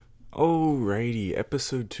Alrighty,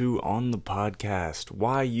 episode 2 on the podcast.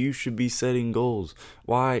 Why you should be setting goals,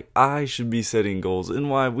 why I should be setting goals, and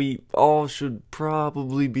why we all should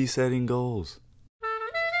probably be setting goals.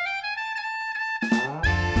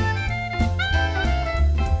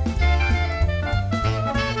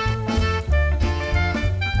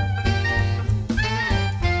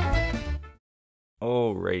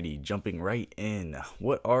 Alrighty, jumping right in.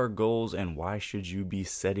 What are goals and why should you be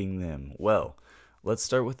setting them? Well, let's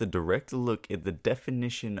start with a direct look at the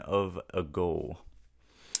definition of a goal.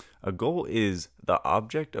 A goal is the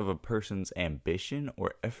object of a person's ambition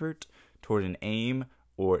or effort toward an aim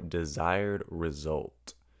or desired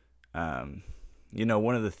result.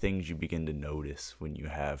 One of the things you begin to notice when you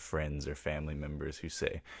have friends or family members who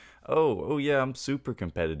say, oh yeah, I'm super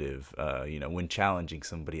competitive, when challenging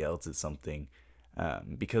somebody else at something,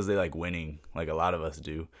 because they like winning, like a lot of us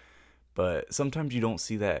do. But sometimes you don't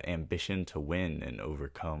see that ambition to win and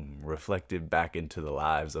overcome reflected back into the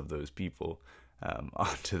lives of those people,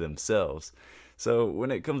 onto themselves. So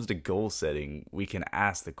when it comes to goal setting, we can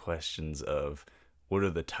ask the questions of what are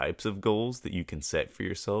the types of goals that you can set for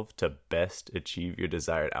yourself to best achieve your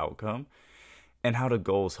desired outcome, and how do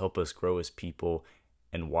goals help us grow as people,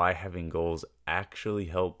 and why having goals actually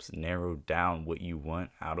helps narrow down what you want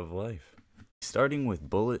out of life. Starting with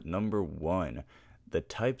bullet number 1. The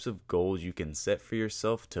types of goals you can set for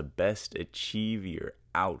yourself to best achieve your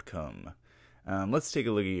outcome. Let's take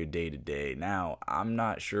a look at your day-to-day. Now, I'm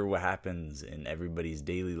not sure what happens in everybody's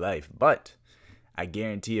daily life, but I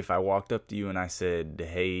guarantee if I walked up to you and I said,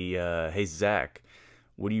 hey Zach,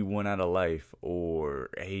 what do you want out of life?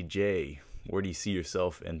 Or, hey Jay, where do you see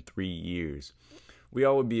yourself in 3 years? We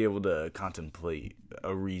all would be able to contemplate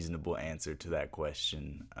a reasonable answer to that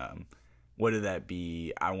question. Whether that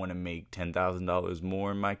be, I want to make $10,000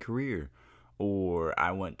 more in my career, or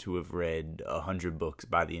I want to have read 100 books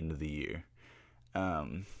by the end of the year.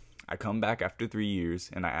 I come back after 3 years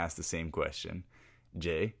and I ask the same question.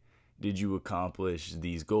 Jay, did you accomplish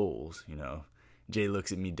these goals? Jay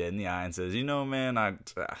looks at me dead in the eye and says, man,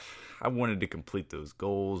 I wanted to complete those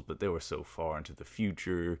goals, but they were so far into the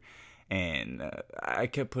future, and I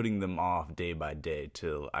kept putting them off day by day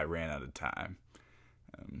till I ran out of time.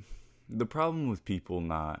 The problem with people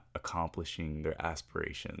not accomplishing their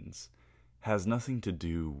aspirations has nothing to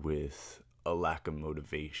do with a lack of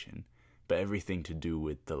motivation, but everything to do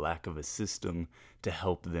with the lack of a system to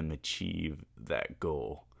help them achieve that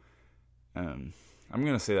goal. I'm going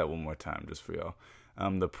to say that one more time just for y'all.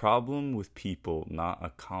 The problem with people not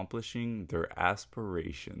accomplishing their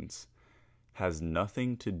aspirations has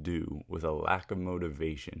nothing to do with a lack of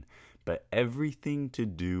motivation, but everything to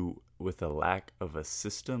do with a lack of a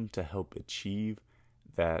system to help achieve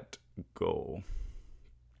that goal.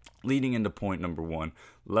 Leading into point number 1,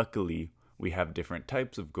 luckily we have different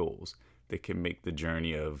types of goals that can make the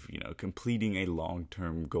journey of, completing a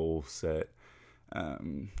long-term goal set,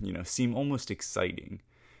 seem almost exciting.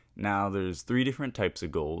 Now there's 3 different types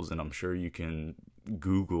of goals, and I'm sure you can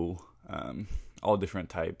Google all different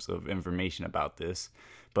types of information about this,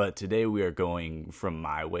 but today we are going from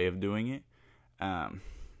my way of doing it.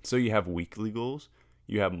 So you have weekly goals,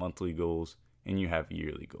 you have monthly goals, and you have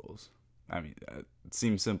yearly goals. It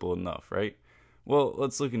seems simple enough, right? Well,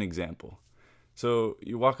 let's look at an example. So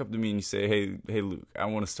you walk up to me and you say, hey Luke, I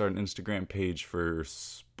want to start an Instagram page for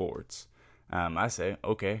sports. I say,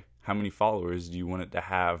 okay, how many followers do you want it to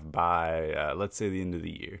have by, let's say, the end of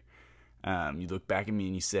the year? You look back at me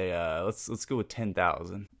and you say, let's go with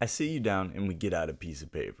 10,000. I sit you down and we get out a piece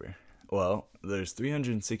of paper. Well, there's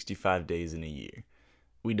 365 days in a year.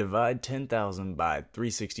 We divide 10,000 by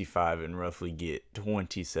 365 and roughly get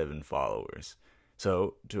 27 followers.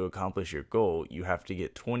 So to accomplish your goal, you have to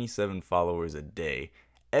get 27 followers a day,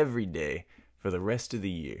 every day, for the rest of the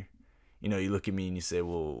year. You look at me and you say,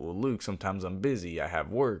 well, Luke, sometimes I'm busy. I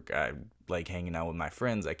have work. I like hanging out with my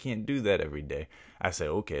friends. I can't do that every day. I say,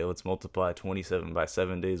 okay, let's multiply 27 by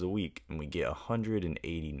 7 days a week, and we get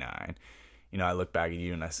 189. I look back at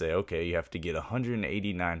you and I say, okay, you have to get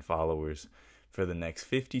 189 followers for the next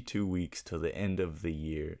 52 weeks till the end of the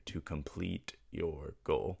year to complete your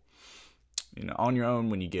goal. On your own,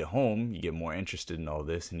 when you get home, you get more interested in all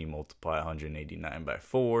this, and you multiply 189 by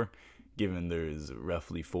 4, given there's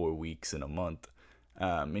roughly 4 weeks in a month,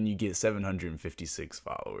 and you get 756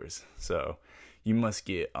 followers. So you must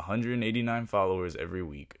get 189 followers every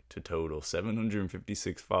week to total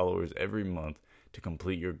 756 followers every month to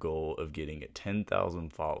complete your goal of getting at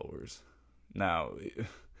 10,000 followers. Now,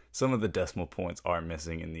 some of the decimal points are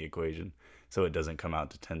missing in the equation, so it doesn't come out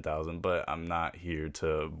to 10,000, but I'm not here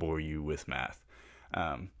to bore you with math.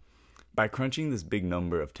 By crunching this big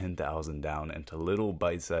number of 10,000 down into little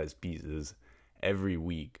bite-sized pieces every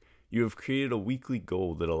week, you have created a weekly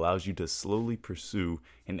goal that allows you to slowly pursue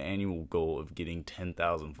an annual goal of getting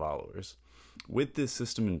 10,000 followers. With this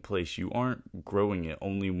system in place, you aren't growing it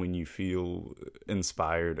only when you feel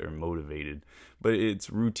inspired or motivated, but it's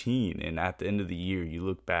routine. And at the end of the year, you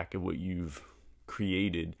look back at what you've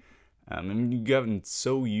created. And you've gotten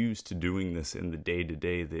so used to doing this in the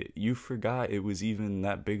day-to-day that you forgot it was even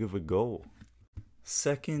that big of a goal.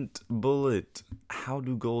 Second bullet, how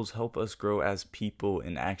do goals help us grow as people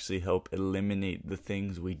and actually help eliminate the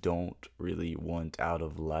things we don't really want out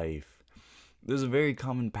of life? There's a very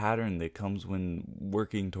common pattern that comes when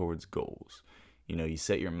working towards goals. You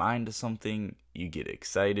set your mind to something, you get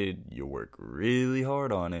excited, you work really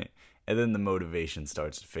hard on it, and then the motivation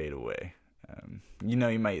starts to fade away. You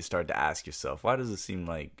might start to ask yourself, why does it seem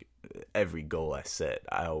like every goal I set,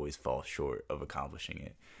 I always fall short of accomplishing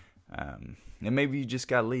it? And maybe you just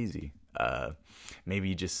got lazy. Maybe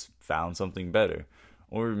you just found something better.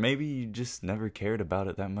 Or maybe you just never cared about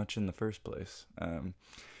it that much in the first place.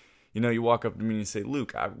 You walk up to me and you say,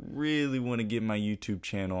 Luke, I really want to get my YouTube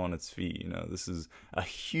channel on its feet. This is a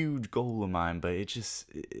huge goal of mine, but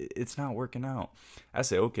it's not working out. I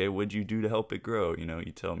say, okay, what'd you do to help it grow?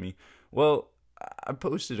 You tell me, well, I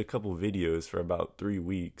posted a couple videos for about 3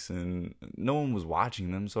 weeks and no one was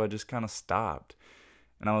watching them, so I just kind of stopped.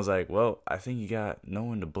 And I was like, well, I think you got no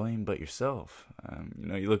one to blame but yourself.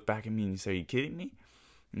 You look back at me and you say, are you kidding me?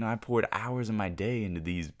 I poured hours of my day into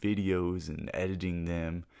these videos and editing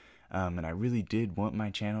them. And I really did want my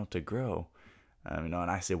channel to grow. And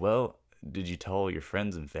I said, well, did you tell all your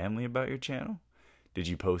friends and family about your channel? Did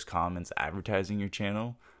you post comments advertising your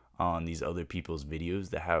channel on these other people's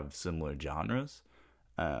videos that have similar genres?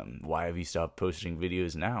 Why have you stopped posting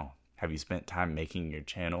videos now? Have you spent time making your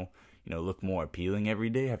channel look more appealing every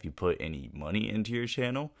day? Have you put any money into your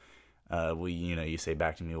channel? You say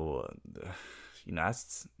back to me, well,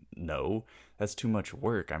 that's too much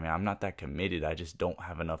work. I'm not that committed. I just don't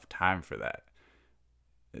have enough time for that.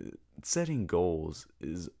 Setting goals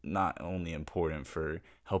is not only important for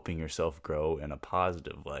helping yourself grow in a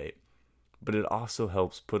positive light, but it also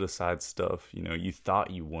helps put aside stuff, you thought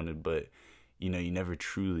you wanted, but, you never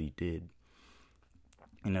truly did.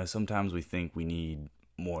 Sometimes we think we need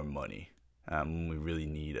more money when we really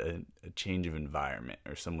need a change of environment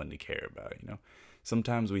or someone to care about.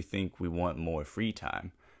 Sometimes we think we want more free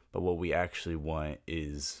time, but what we actually want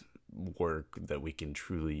is work that we can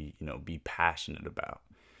truly be passionate about.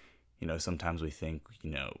 Sometimes we think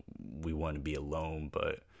we want to be alone,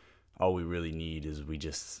 but all we really need is we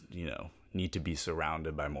just need to be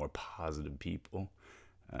surrounded by more positive people.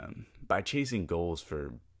 By chasing goals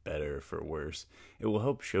for better or for worse, it will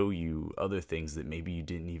help show you other things that maybe you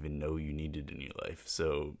didn't even know you needed in your life.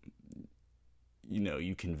 So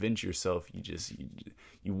you convince yourself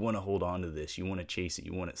you want to hold on to this, you want to chase it,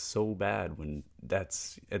 you want it so bad, when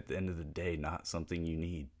that's at the end of the day not something you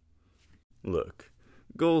need. Look,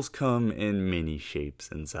 goals come in many shapes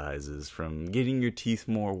and sizes, from getting your teeth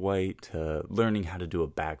more white to learning how to do a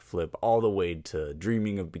backflip, all the way to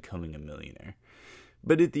dreaming of becoming a millionaire.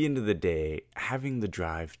 But at the end of the day, having the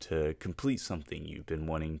drive to complete something you've been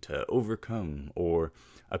wanting to overcome or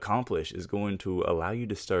accomplish is going to allow you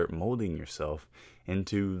to start molding yourself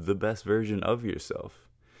into the best version of yourself.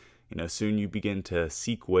 Soon you begin to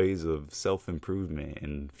seek ways of self-improvement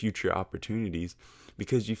and future opportunities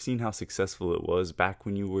because you've seen how successful it was back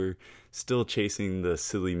when you were still chasing the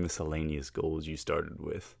silly miscellaneous goals you started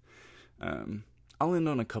with. I'll end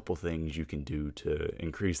on a couple things you can do to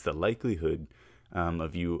increase the likelihood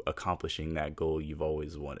of you accomplishing that goal you've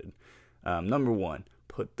always wanted. Number one,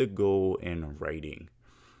 put the goal in writing.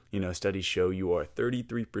 Studies show you are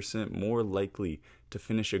 33% more likely to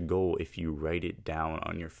finish a goal if you write it down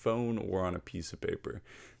on your phone or on a piece of paper.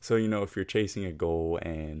 So, if you're chasing a goal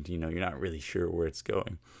and, you're not really sure where it's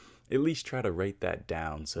going, at least try to write that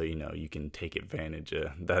down so, you can take advantage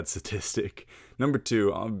of that statistic. Number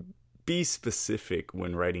two, be specific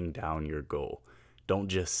when writing down your goal. Don't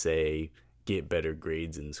just say, get better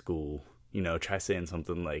grades in school. Try saying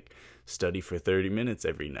something like study for 30 minutes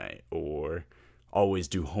every night, or always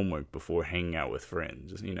do homework before hanging out with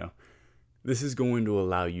friends. This is going to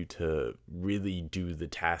allow you to really do the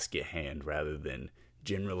task at hand rather than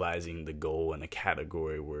generalizing the goal in a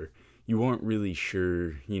category where you aren't really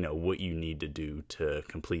sure, what you need to do to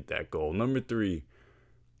complete that goal. Number three,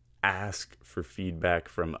 ask for feedback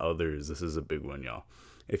from others. This is a big one, y'all.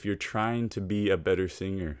 If you're trying to be a better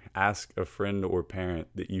singer, ask a friend or parent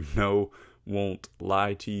that won't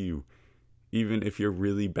lie to you, even if you're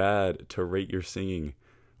really bad, to rate your singing.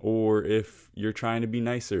 Or if you're trying to be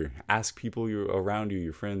nicer, ask people around you,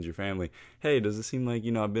 your friends, your family, hey, does it seem like,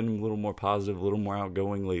 I've been a little more positive, a little more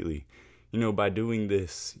outgoing lately? By doing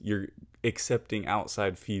this, you're accepting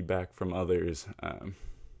outside feedback from others,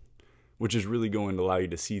 which is really going to allow you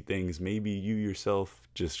to see things maybe you yourself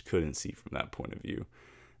just couldn't see from that point of view.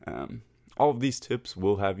 All of these tips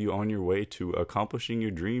will have you on your way to accomplishing your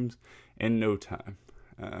dreams in no time.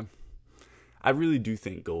 I really do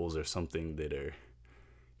think goals are something that are,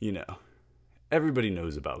 everybody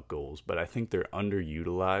knows about goals, but I think they're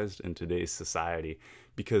underutilized in today's society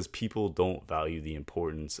because people don't value the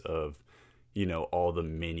importance of, all the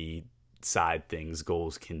many side things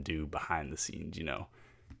goals can do behind the scenes,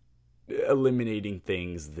 eliminating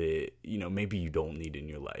things that, maybe you don't need in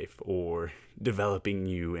your life, or developing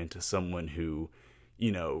you into someone who,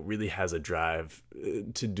 really has a drive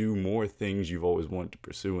to do more things you've always wanted to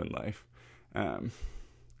pursue in life.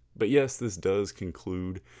 But yes, this does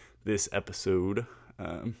conclude this episode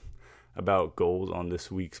about goals on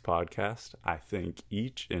this week's podcast. I thank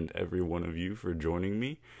each and every one of you for joining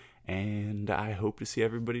me, and I hope to see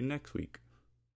everybody next week.